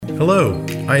Hello,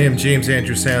 I am James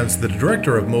Andrew Sands, the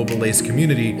director of Mobile Ace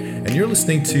Community, and you're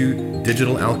listening to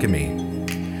Digital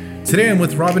Alchemy. Today I'm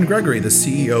with Robin Gregory, the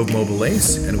CEO of Mobile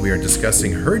Ace, and we are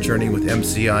discussing her journey with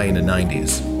MCI in the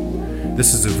 90s.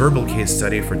 This is a verbal case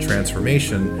study for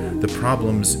transformation, the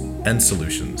problems and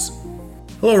solutions.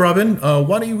 Hello, Robin.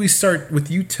 Why don't we start with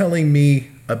you telling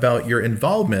me about your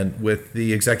involvement with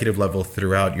the executive level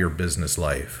throughout your business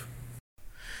life?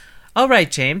 All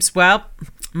right, James. Well,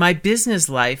 my business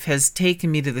life has taken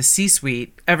me to the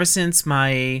C-suite ever since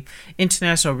my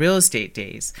international real estate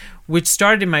days, which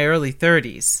started in my early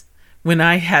 30s, when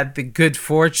I had the good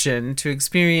fortune to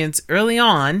experience early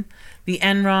on the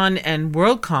Enron and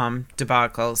WorldCom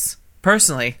debacles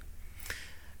personally.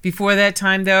 Before that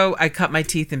time, though, I cut my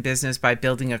teeth in business by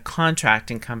building a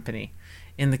contracting company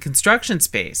in the construction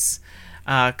space,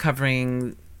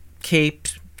 covering Cape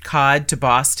Cod to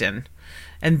Boston.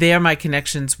 And there my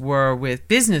connections were with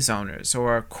business owners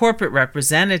or corporate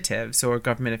representatives or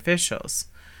government officials.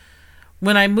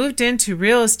 When I moved into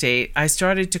real estate, I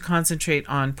started to concentrate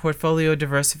on portfolio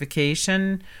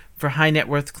diversification for high net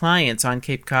worth clients on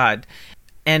Cape Cod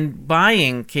and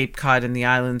buying Cape Cod and the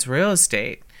island's real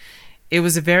estate. It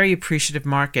was a very appreciative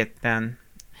market then.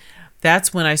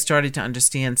 That's when I started to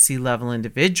understand C-level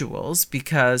individuals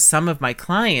because some of my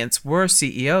clients were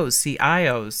CEOs,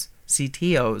 CIOs,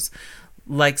 CTOs,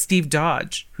 like Steve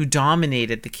Dodge, who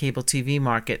dominated the cable TV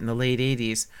market in the late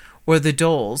 80s, or the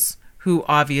Doles, who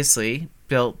obviously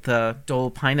built the Dole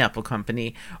Pineapple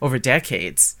Company over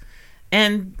decades,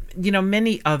 and,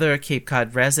 many other Cape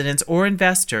Cod residents or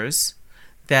investors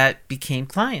that became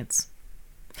clients.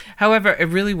 However, it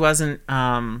really wasn't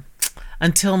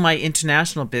until my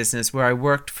international business where I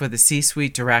worked for the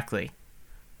C-suite directly,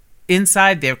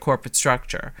 inside their corporate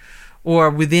structure, or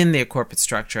within their corporate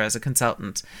structure as a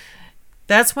consultant.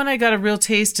 That's when I got a real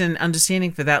taste and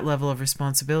understanding for that level of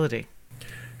responsibility.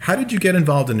 How did you get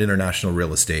involved in international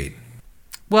real estate?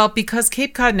 Well, because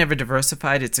Cape Cod never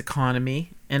diversified its economy,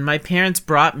 and my parents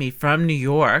brought me from New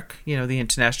York, the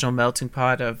international melting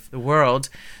pot of the world,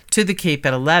 to the Cape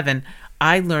at 11,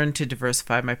 I learned to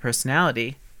diversify my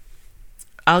personality.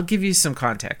 I'll give you some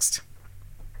context.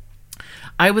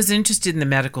 I was interested in the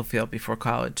medical field before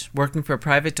college, working for a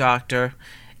private doctor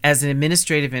as an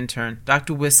administrative intern,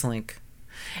 Dr. Whistlink,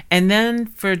 and then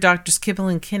for Drs. Kibble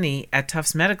and Kinney at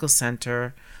Tufts Medical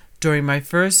Center during my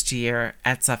first year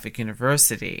at Suffolk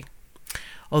University.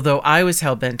 Although I was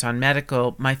hell-bent on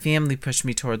medical, my family pushed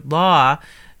me toward law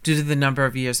due to the number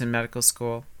of years in medical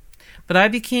school. But I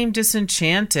became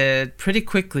disenchanted pretty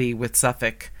quickly with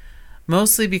Suffolk,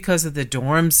 mostly because of the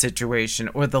dorm situation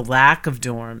or the lack of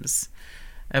dorms.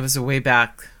 That was a way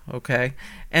back, okay?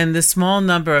 And the small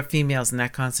number of females in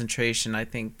that concentration, I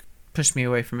think, pushed me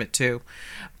away from it too.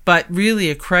 But really,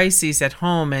 a crisis at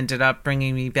home ended up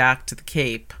bringing me back to the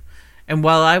Cape. And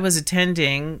while I was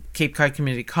attending Cape Cod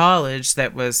Community College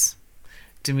that was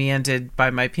demanded by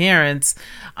my parents,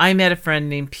 I met a friend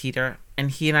named Peter,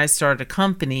 and he and I started a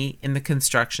company in the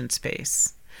construction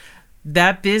space.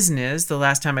 That business, the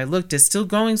last time I looked, is still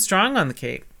going strong on the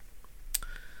Cape.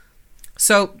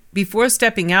 So before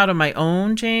stepping out on my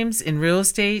own, James, in real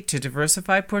estate to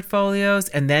diversify portfolios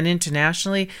and then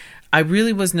internationally, I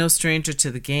really was no stranger to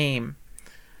the game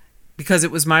because it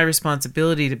was my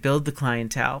responsibility to build the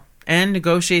clientele and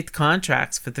negotiate the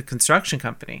contracts for the construction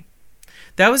company.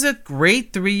 That was a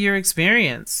great 3-year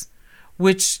experience,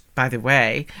 which, by the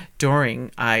way,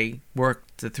 during I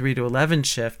worked the 3 to 11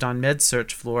 shift on med-surg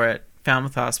floor at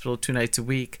Falmouth Hospital 2 nights a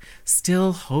week,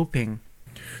 still hoping.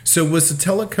 So was the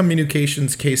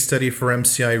telecommunications case study for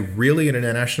MCI really an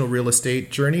international real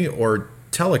estate journey or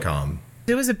telecom?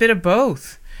 It was a bit of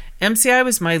both. MCI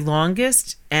was my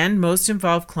longest and most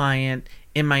involved client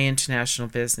in my international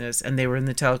business, and they were in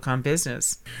the telecom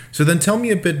business. So then tell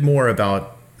me a bit more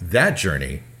about that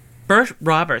journey. Bert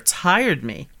Roberts hired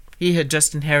me. He had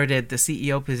just inherited the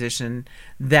CEO position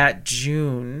that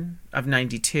June of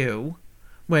 92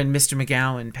 when Mr.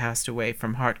 McGowan passed away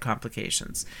from heart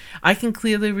complications. I can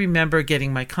clearly remember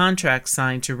getting my contract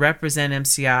signed to represent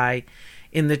MCI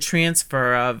in the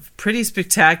transfer of pretty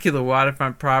spectacular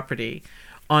waterfront property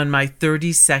on my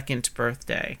 32nd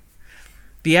birthday.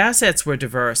 The assets were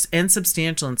diverse and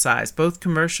substantial in size, both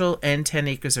commercial and 10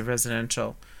 acres of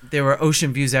residential. There were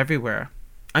ocean views everywhere.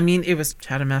 It was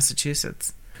Chatham,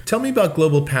 Massachusetts. Tell me about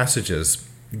Global Passages.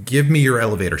 Give me your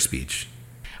elevator speech.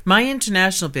 My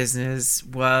international business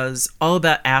was all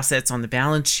about assets on the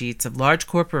balance sheets of large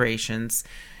corporations,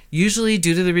 usually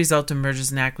due to the result of mergers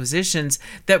and acquisitions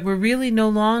that were really no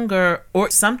longer, or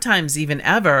sometimes even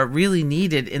ever, really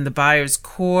needed in the buyer's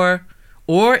core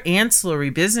or ancillary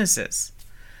businesses.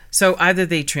 So either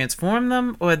they transformed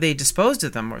them or they disposed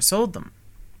of them or sold them.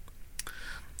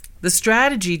 The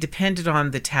strategy depended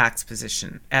on the tax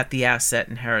position at the asset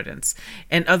inheritance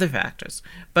and other factors,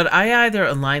 but I either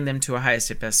aligned them to a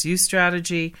highest and best use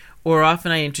strategy, or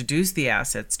often I introduced the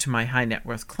assets to my high net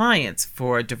worth clients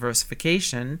for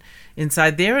diversification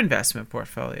inside their investment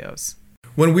portfolios.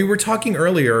 When we were talking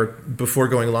earlier, before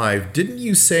going live, didn't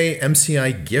you say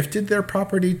MCI gifted their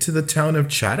property to the town of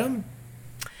Chatham?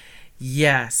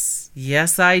 Yes,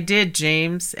 I did,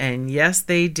 James, and yes,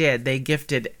 they did. They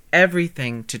gifted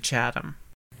everything to Chatham.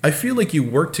 I feel like you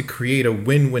worked to create a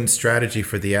win-win strategy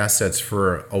for the assets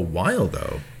for a while,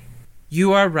 though.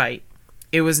 You are right.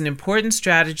 It was an important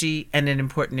strategy and an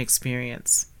important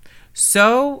experience.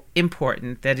 So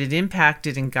important that it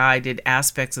impacted and guided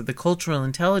aspects of the cultural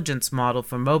intelligence model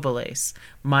for Mobilace,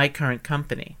 my current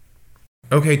company.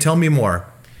 Okay, tell me more.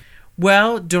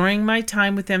 Well, during my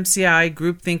time with MCI,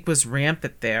 groupthink was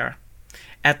rampant there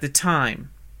at the time,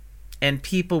 and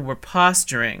people were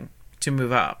posturing to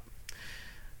move up.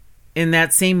 In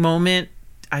that same moment,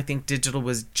 I think digital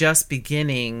was just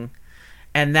beginning,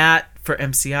 and that for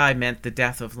MCI meant the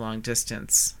death of long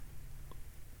distance.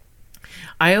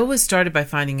 I always started by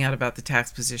finding out about the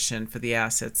tax position for the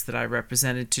assets that I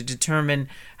represented to determine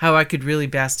how I could really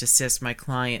best assist my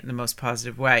client in the most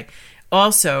positive way.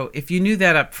 Also, if you knew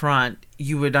that up front,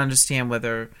 you would understand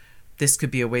whether this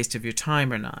could be a waste of your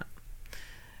time or not.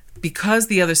 Because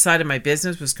the other side of my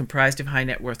business was comprised of high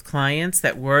net worth clients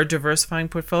that were diversifying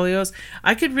portfolios,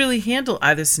 I could really handle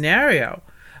either scenario.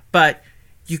 But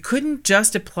you couldn't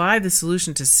just apply the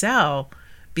solution to sell,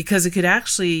 because it could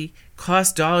actually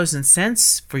cost dollars and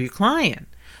cents for your client.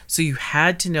 So you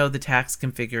had to know the tax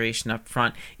configuration up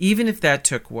front, even if that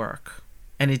took work.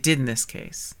 And it did in this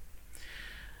case.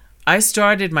 I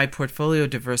started my portfolio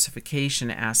diversification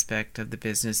aspect of the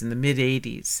business in the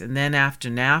mid-'80s, and then after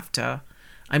NAFTA,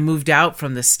 I moved out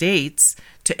from the States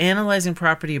to analyzing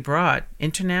property abroad,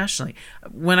 internationally,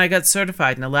 when I got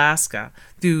certified in Alaska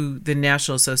through the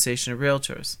National Association of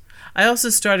Realtors. I also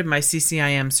started my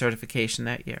CCIM certification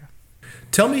that year.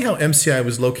 Tell me how MCI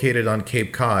was located on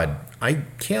Cape Cod. I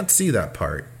can't see that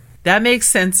part. That makes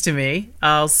sense to me.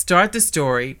 I'll start the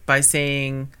story by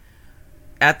saying,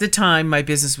 at the time, my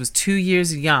business was 2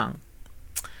 years young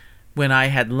when I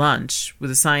had lunch with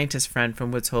a scientist friend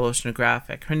from Woods Hole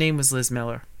Oceanographic. Her name was Liz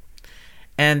Miller.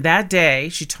 And that day,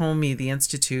 she told me the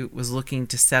Institute was looking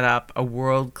to set up a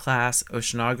world-class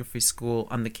oceanography school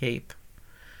on the Cape.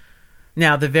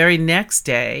 Now, the very next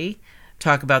day,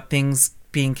 talk about things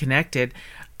being connected,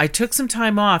 I took some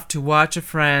time off to watch a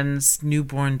friend's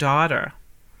newborn daughter.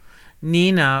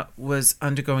 Nina was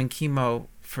undergoing chemo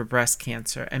for breast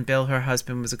cancer, and Bill, her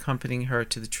husband, was accompanying her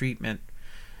to the treatment.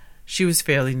 She was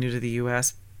fairly new to the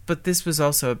U.S., but this was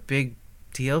also a big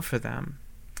deal for them.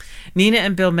 Nina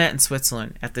and Bill met in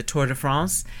Switzerland at the Tour de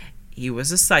France. He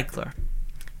was a cycler,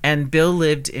 and Bill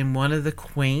lived in one of the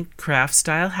quaint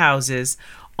craft-style houses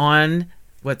on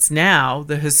what's now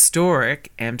the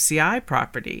historic MCI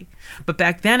property. But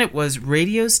back then it was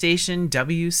radio station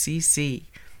WCC,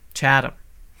 Chatham.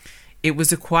 It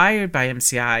was acquired by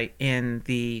MCI in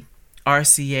the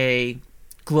RCA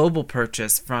global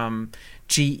purchase from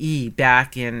GE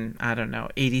back in,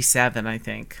 87, I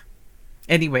think.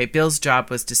 Anyway, Bill's job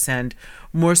was to send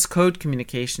Morse code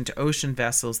communication to ocean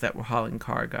vessels that were hauling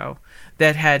cargo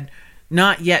that had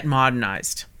not yet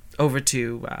modernized over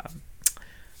to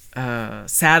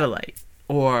satellite,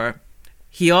 or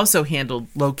he also handled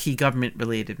low-key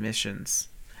government-related missions.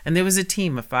 And there was a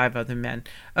team of 5 other men.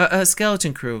 A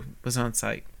skeleton crew was on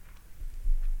site.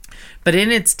 But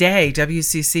in its day,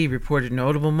 WCC reported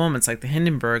notable moments like the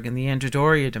Hindenburg and the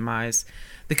Andridoria demise.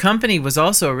 The company was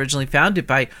also originally founded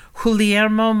by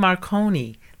Guillermo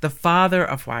Marconi, the father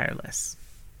of wireless.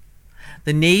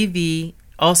 The Navy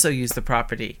also used the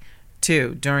property,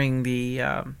 too, during the,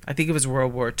 I think it was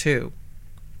World War II.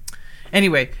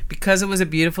 Anyway, because it was a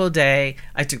beautiful day,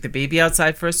 I took the baby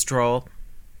outside for a stroll,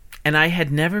 and I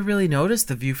had never really noticed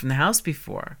the view from the house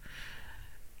before.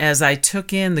 As I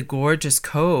took in the gorgeous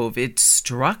cove, it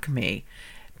struck me.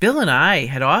 Bill and I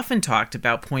had often talked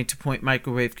about point-to-point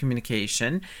microwave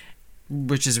communication,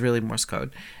 which is really Morse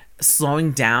code,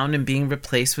 slowing down and being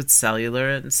replaced with cellular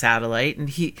and satellite,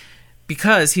 and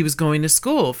because he was going to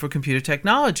school for computer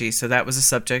technology, so that was a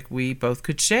subject we both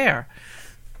could share.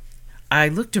 I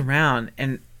looked around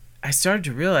and I started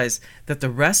to realize that the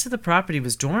rest of the property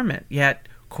was dormant, yet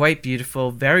quite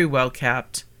beautiful, very well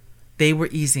kept. They were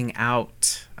easing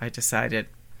out, I decided.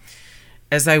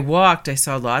 As I walked, I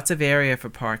saw lots of area for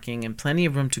parking and plenty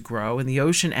of room to grow, and the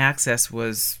ocean access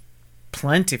was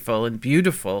plentiful and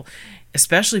beautiful,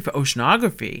 especially for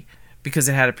oceanography, because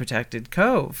it had a protected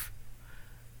cove.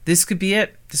 This could be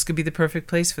it. This could be the perfect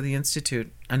place for the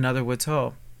Institute, another Woods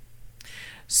Hole.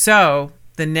 So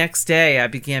the next day, I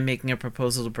began making a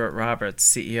proposal to Bert Roberts,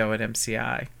 CEO at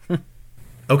MCI.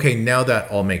 Okay, now that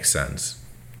all makes sense.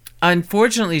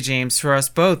 Unfortunately, James, for us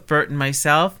both, Bert and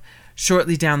myself,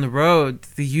 shortly down the road,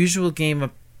 the usual game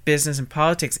of business and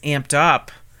politics amped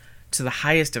up to the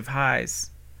highest of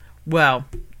highs. Well,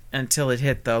 until it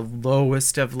hit the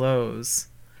lowest of lows.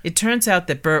 It turns out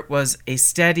that Bert was a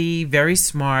steady, very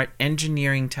smart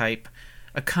engineering type,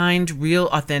 a kind, real,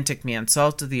 authentic man,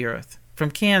 salt of the earth,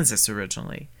 from Kansas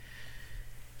originally.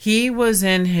 He was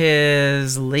in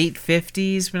his late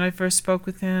 50s when I first spoke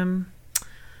with him.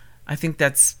 I think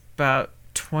that's about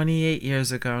 28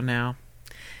 years ago now.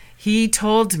 He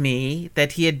told me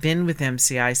that he had been with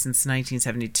MCI since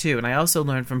 1972, and I also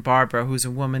learned from Barbara, who's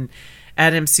a woman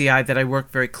at MCI that I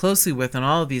work very closely with on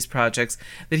all of these projects,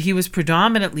 that he was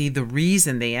predominantly the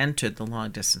reason they entered the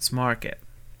long-distance market.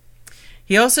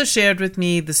 He also shared with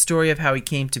me the story of how he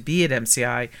came to be at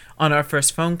MCI on our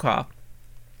first phone call.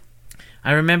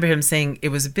 I remember him saying, it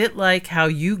was a bit like how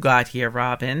you got here,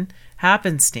 Robin,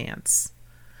 happenstance.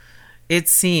 It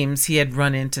seems he had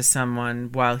run into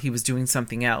someone while he was doing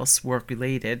something else,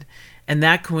 work-related, and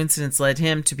that coincidence led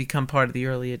him to become part of the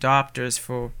early adopters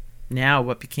for now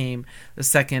what became the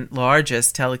second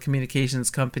largest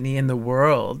telecommunications company in the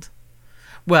world.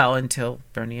 Well, until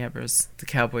Bernie Ebbers, the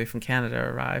cowboy from Canada,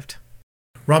 arrived.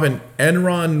 Robin,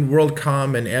 Enron,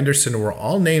 WorldCom, and Anderson were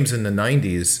all names in the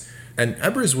 90s, and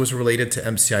Ebbers was related to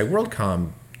MCI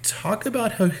WorldCom. Talk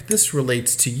about how this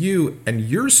relates to you and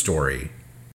your story.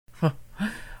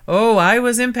 Oh, I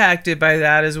was impacted by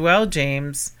that as well,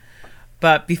 James.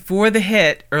 But before the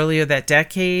hit, earlier that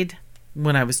decade,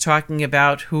 when I was talking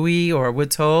about WHOI or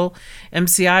Woods Hole,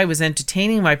 MCI was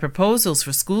entertaining my proposals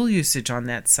for school usage on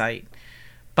that site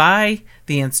by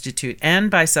the Institute and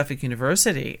by Suffolk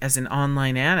University as an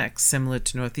online annex similar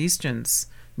to Northeastern's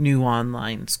new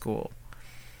online school.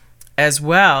 As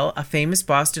well, a famous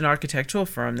Boston architectural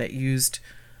firm that used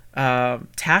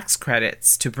tax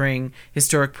credits to bring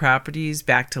historic properties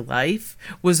back to life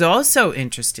was also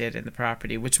interested in the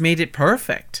property, which made it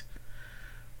perfect.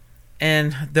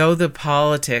 And though the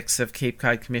politics of Cape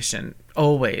Cod Commission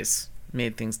always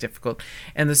made things difficult,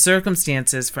 and the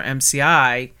circumstances for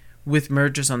MCI with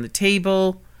mergers on the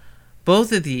table,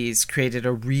 both of these created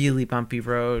a really bumpy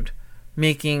road,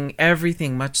 making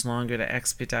everything much longer to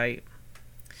expedite.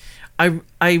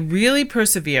 I really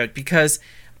persevered because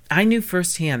I knew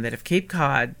firsthand that if Cape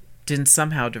Cod didn't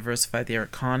somehow diversify their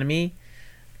economy,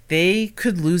 they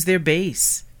could lose their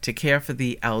base to care for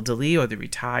the elderly or the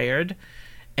retired.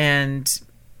 And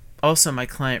also my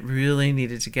client really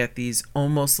needed to get these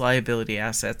almost liability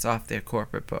assets off their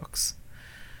corporate books.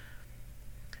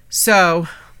 So,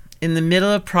 in the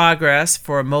middle of progress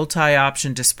for a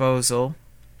multi-option disposal,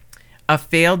 a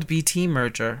failed BT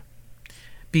merger,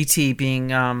 BT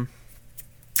being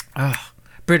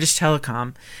British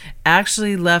Telecom,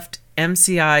 actually left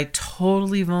MCI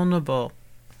totally vulnerable.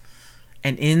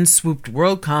 And in swooped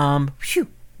WorldCom,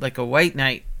 like a white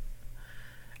knight.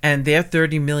 And their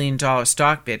 $30 million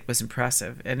stock bid was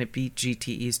impressive, and it beat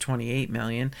GTE's $28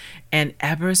 million. And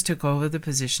Ebbers took over the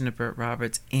position of Bert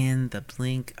Roberts in the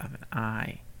blink of an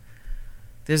eye.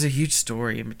 There's a huge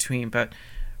story in between, but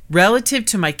relative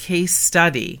to my case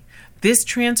study, this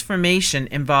transformation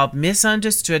involved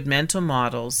misunderstood mental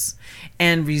models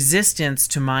and resistance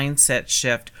to mindset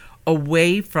shift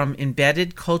away from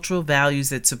embedded cultural values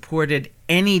that supported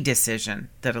any decision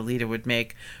that a leader would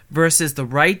make versus the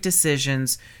right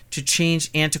decisions to change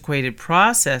antiquated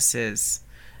processes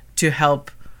to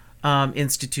help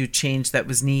institute change that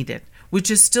was needed, which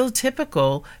is still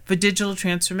typical for digital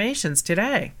transformations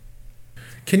today.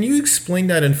 Can you explain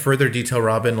that in further detail,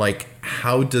 Robin? Like,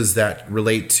 how does that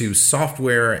relate to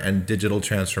software and digital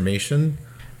transformation?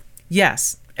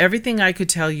 Yes. Everything I could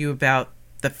tell you about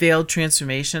the failed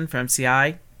transformation for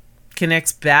MCI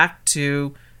connects back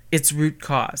to its root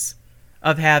cause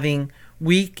of having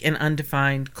weak and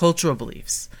undefined cultural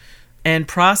beliefs and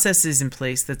processes in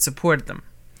place that supported them,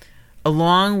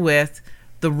 along with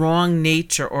the wrong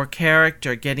nature or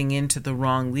character getting into the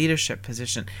wrong leadership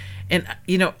position. And,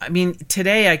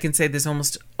 today I can say there's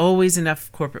almost always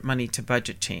enough corporate money to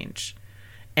budget change.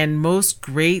 And most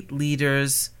great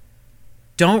leaders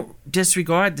don't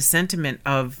disregard the sentiment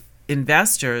of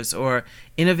investors or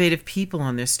innovative people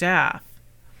on their staff.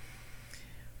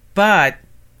 But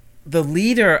the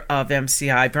leader of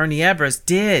MCI, Bernie Ebbers,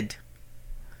 did.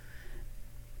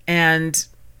 And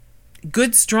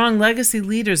good, strong legacy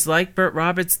leaders like Bert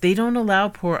Roberts, they don't allow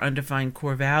poor, undefined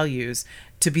core values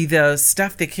to be the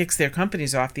stuff that kicks their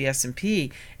companies off the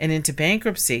S&P and into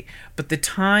bankruptcy. But the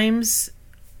Times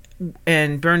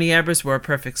and Bernie Ebbers were a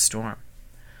perfect storm.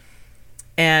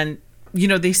 And,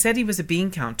 they said he was a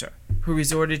bean counter who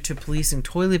resorted to policing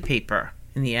toilet paper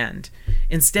in the end,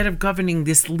 instead of governing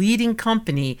this leading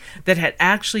company that had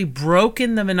actually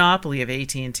broken the monopoly of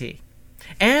AT&T.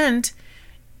 And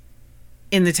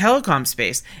in the telecom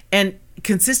space, and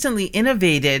consistently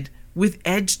innovated with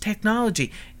edge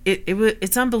technology.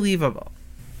 It's unbelievable.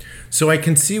 So I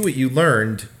can see what you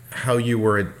learned, how you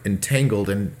were entangled,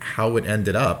 and how it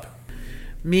ended up.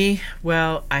 Me,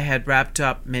 well, I had wrapped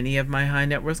up many of my high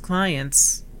net worth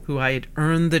clients who I had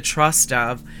earned the trust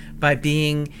of by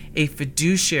being a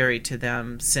fiduciary to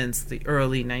them since the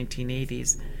early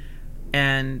 1980s.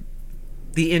 And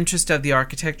the interest of the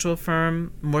architectural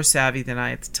firm, more savvy than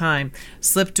I at the time,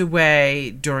 slipped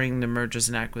away during the mergers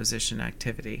and acquisition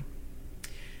activity.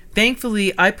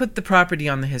 Thankfully, I put the property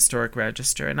on the historic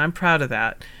register, and I'm proud of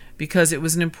that because it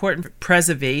was an important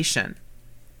preservation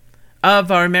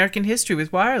of our American history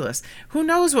with wireless. Who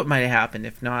knows what might have happened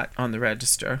if not on the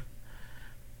register?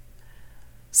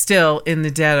 Still, in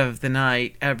the dead of the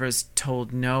night, Ebbers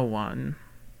told no one,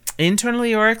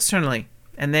 internally or externally,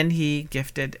 and then he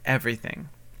gifted everything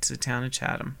to the town of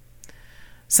Chatham.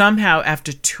 Somehow,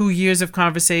 after 2 years of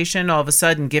conversation, all of a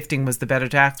sudden, gifting was the better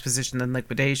tax position than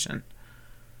liquidation.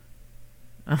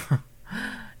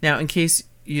 Now, in case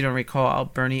you don't recall,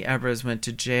 Bernie Ebbers went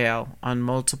to jail on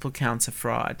multiple counts of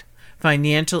fraud,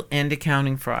 financial and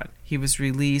accounting fraud. He was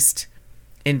released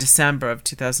in December of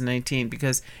 2019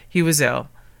 because he was ill,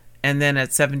 and then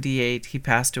at 78, he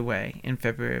passed away in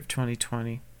February of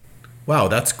 2020. Wow,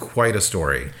 that's quite a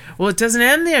story. Well, it doesn't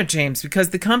end there, James, because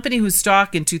the company whose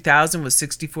stock in 2000 was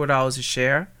 $64 a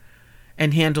share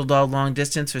and handled all long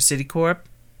distance for Citicorp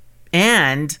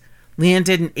and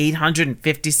landed an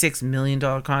 $856 million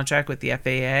contract with the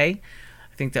FAA.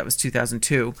 I think that was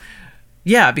 2002.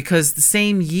 Yeah, because the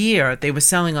same year they were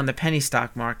selling on the penny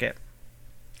stock market.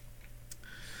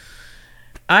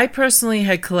 I personally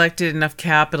had collected enough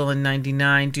capital in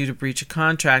 99 due to breach of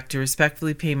contract to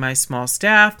respectfully pay my small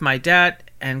staff, my debt,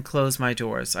 and close my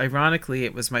doors. Ironically,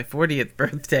 it was my 40th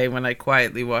birthday when I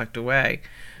quietly walked away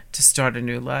to start a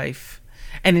new life.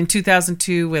 And in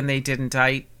 2002, when they did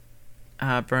indict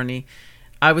Bernie,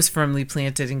 I was firmly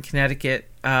planted in Connecticut,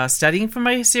 studying for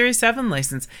my Series 7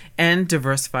 license and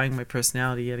diversifying my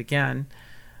personality yet again.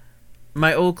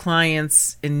 My old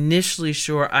clients, initially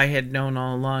sure I had known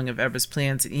all along of Ebbers'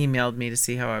 plans, emailed me to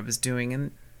see how I was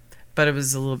doing, but it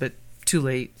was a little bit too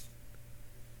late.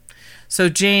 So,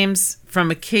 James,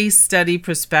 from a case study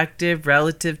perspective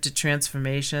relative to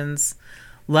transformations,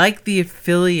 like the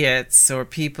affiliates or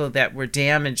people that were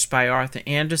damaged by Arthur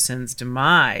Andersen's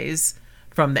demise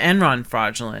from the Enron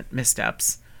fraudulent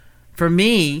missteps, for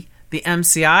me, the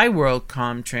MCI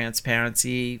WorldCom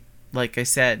transparency, like I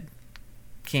said,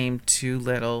 came too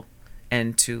little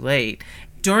and too late.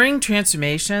 During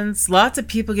transformations, lots of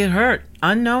people get hurt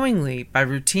unknowingly by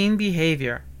routine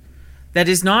behavior that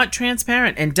is not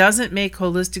transparent and doesn't make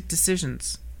holistic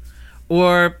decisions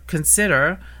or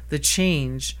consider the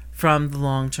change from the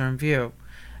long-term view.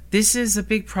 This is a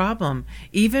big problem,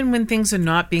 even when things are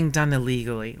not being done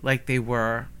illegally, like they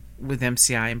were with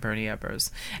MCI and Bernie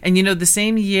Ebbers. And the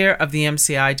same year of the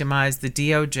MCI demise, the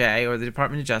DOJ, or the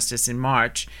Department of Justice, in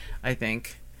March, I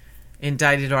think,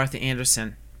 indicted Arthur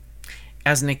Andersen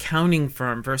as an accounting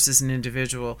firm versus an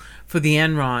individual for the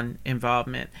Enron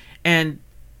involvement and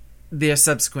their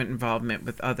subsequent involvement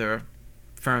with other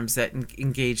firms that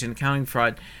engage in accounting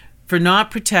fraud for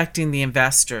not protecting the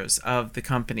investors of the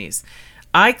companies.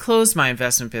 I closed my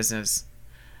investment business,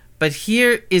 but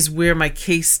here is where my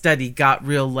case study got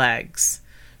real legs.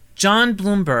 John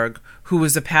Bloomberg, who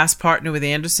was a past partner with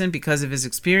Andersen because of his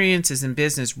experiences in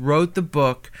business, wrote the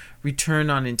book Return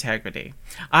on Integrity.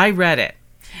 I read it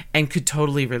and could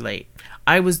totally relate.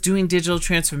 I was doing digital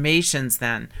transformations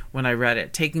then when I read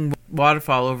it, taking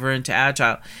waterfall over into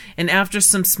agile. And after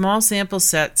some small sample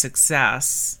set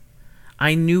success,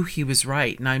 I knew he was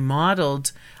right. And I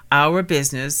modeled our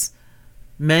business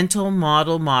mental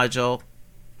model module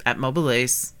at Mobile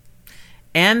Ace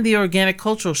and the organic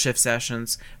cultural shift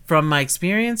sessions from my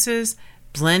experiences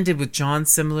blended with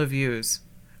John's similar views,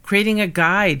 creating a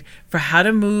guide for how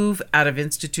to move out of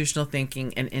institutional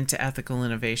thinking and into ethical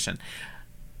innovation.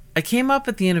 I came up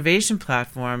with the innovation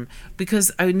platform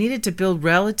because I needed to build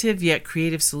relative yet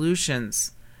creative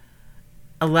solutions,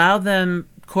 allow them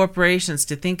corporations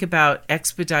to think about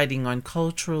expediting on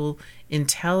cultural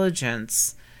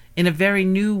intelligence in a very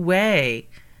new way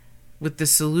with the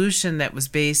solution that was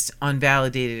based on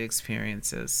validated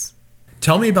experiences.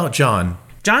 Tell me about John.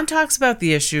 John talks about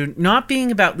the issue not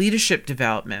being about leadership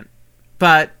development,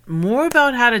 but more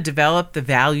about how to develop the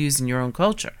values in your own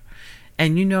culture.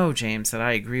 And you know, James, that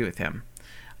I agree with him.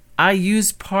 I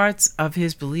use parts of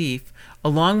his belief,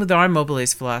 along with our mobile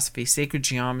ace philosophy, sacred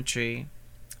geometry,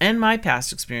 and my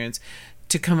past experience,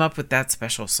 to come up with that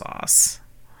special sauce.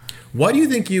 Why do you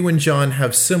think you and John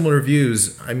have similar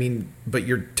views? I mean, but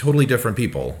you're totally different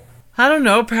people. I don't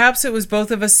know. Perhaps it was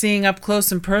both of us seeing up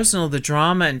close and personal the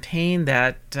drama and pain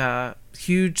that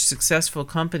huge successful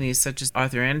companies such as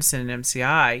Arthur Andersen and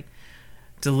MCI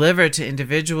deliver to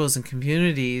individuals and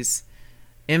communities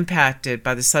impacted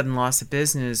by the sudden loss of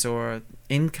business or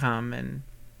income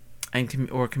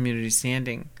or community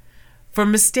standing, for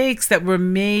mistakes that were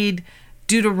made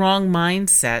due to wrong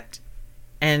mindset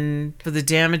and for the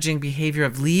damaging behavior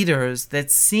of leaders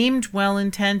that seemed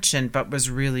well-intentioned but was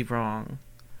really wrong.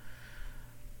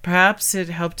 Perhaps it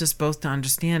helped us both to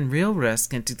understand real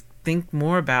risk and to think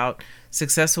more about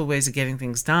successful ways of getting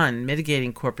things done,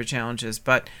 mitigating corporate challenges,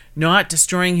 but not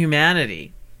destroying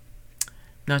humanity.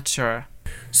 Not sure.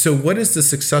 So what is the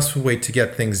successful way to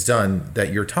get things done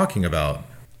that you're talking about?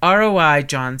 ROI,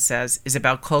 John says, is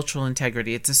about cultural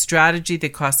integrity. It's a strategy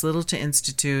that costs little to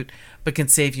institute but can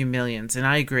save you millions, and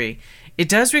I agree. It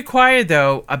does require,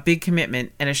 though, a big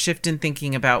commitment and a shift in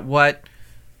thinking about what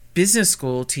business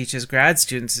school teaches grad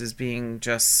students as being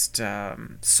just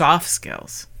soft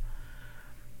skills.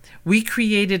 We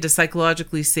created a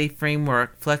psychologically safe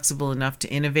framework, flexible enough to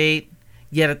innovate,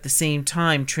 yet at the same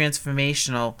time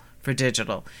transformational for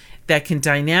digital, that can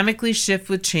dynamically shift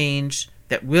with change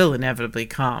that will inevitably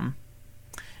come,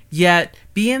 yet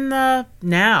be in the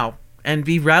now and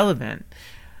be relevant.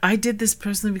 I did this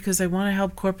personally because I want to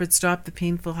help corporates stop the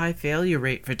painful high failure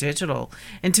rate for digital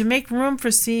and to make room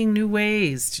for seeing new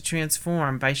ways to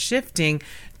transform by shifting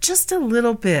just a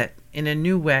little bit in a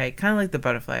new way, kind of like the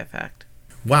butterfly effect.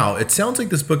 Wow, it sounds like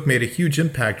this book made a huge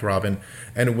impact, Robin,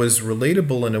 and was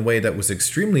relatable in a way that was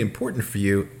extremely important for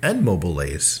you and Mobile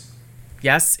Ace.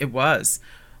 Yes, it was.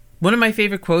 One of my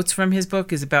favorite quotes from his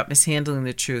book is about mishandling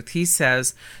the truth. He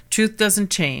says, "Truth doesn't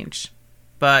change,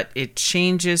 but it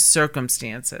changes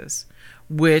circumstances,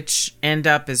 which end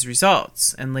up as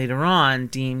results and later on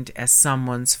deemed as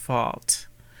someone's fault."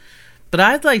 But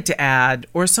I'd like to add,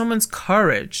 or someone's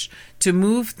courage to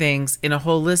move things in a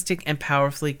holistic and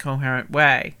powerfully coherent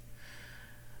way.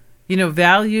 You know,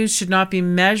 values should not be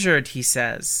measured, he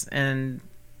says, and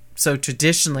so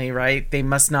traditionally, right, they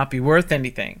must not be worth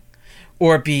anything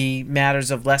or be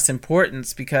matters of less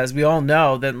importance, because we all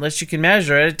know that unless you can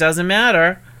measure it, it doesn't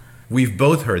matter. We've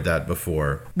both heard that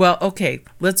before. Well, okay,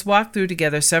 let's walk through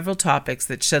together several topics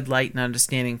that shed light and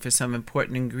understanding for some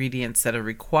important ingredients that are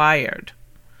required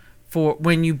for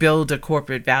when you build a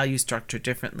corporate value structure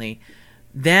differently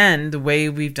than the way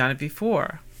we've done it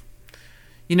before.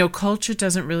 You know, culture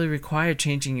doesn't really require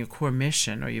changing your core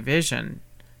mission or your vision,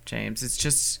 James. It's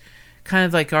just kind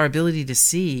of like our ability to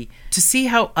see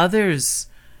how others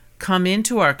come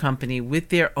into our company with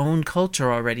their own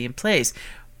culture already in place.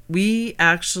 We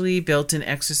actually built an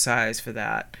exercise for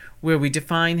that, where we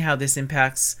define how this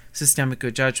impacts systemic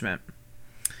good judgment.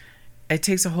 It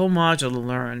takes a whole module to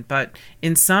learn, but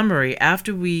in summary,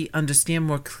 after we understand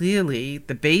more clearly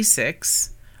the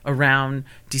basics around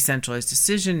decentralized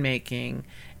decision-making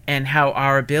and how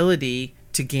our ability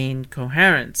to gain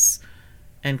coherence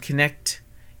and connect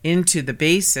into the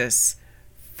basis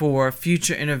for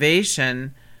future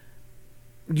innovation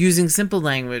using simple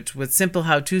language with simple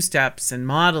how-to steps and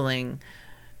modeling,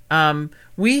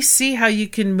 we see how you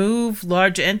can move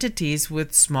large entities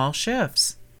with small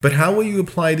shifts. But how will you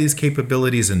apply these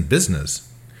capabilities in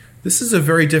business? This is a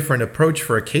very different approach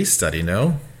for a case study,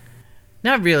 no?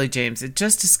 Not really, James. It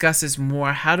just discusses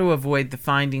more how to avoid the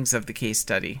findings of the case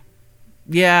study.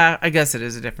 Yeah, I guess it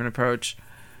is a different approach,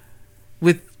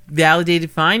 with validated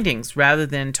findings rather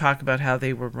than talk about how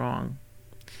they were wrong.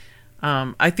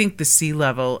 I think the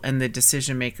C-level and the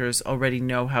decision makers already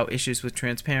know how issues with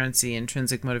transparency,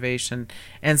 intrinsic motivation,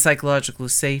 and psychological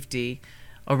safety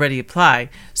already apply.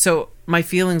 So my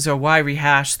feelings are, why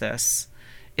rehash this?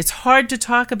 It's hard to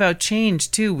talk about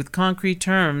change, too, with concrete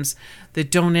terms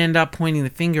that don't end up pointing the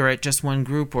finger at just one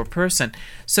group or person.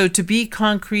 So to be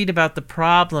concrete about the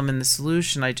problem and the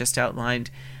solution I just outlined,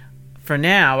 for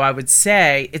now, I would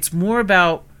say it's more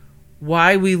about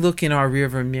why we look in our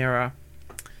rearview mirror.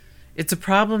 It's a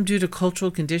problem due to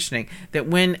cultural conditioning that,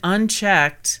 when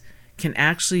unchecked, can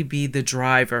actually be the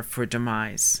driver for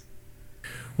demise.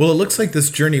 Well, it looks like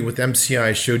this journey with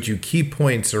MCI showed you key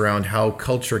points around how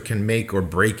culture can make or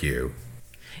break you.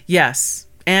 Yes,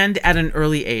 and at an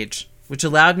early age. which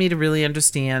allowed me to really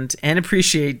understand and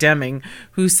appreciate Deming,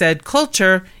 who said,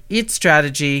 "Culture eats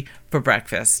strategy for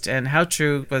breakfast." And how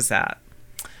true was that?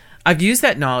 I've used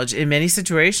that knowledge in many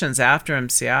situations after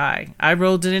MCI. I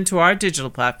rolled it into our digital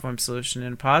platform solution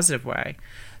in a positive way.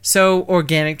 So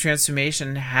organic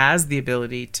transformation has the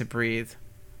ability to breathe,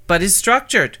 but is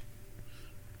structured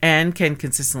and can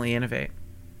consistently innovate.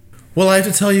 Well, I have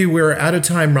to tell you, we're out of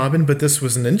time, Robin, but this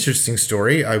was an interesting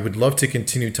story. I would love to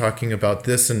continue talking about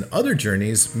this and other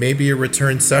journeys, maybe a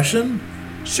return session?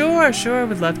 Sure,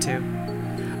 would love to.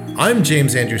 I'm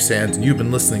James Andrew Sands, and you've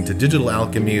been listening to Digital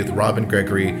Alchemy with Robin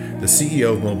Gregory, the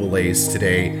CEO of Mobile Ace.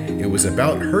 Today, it was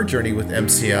about her journey with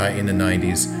MCI in the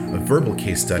 90s, a verbal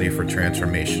case study for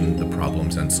transformation, the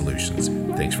problems and solutions.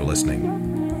 Thanks for listening.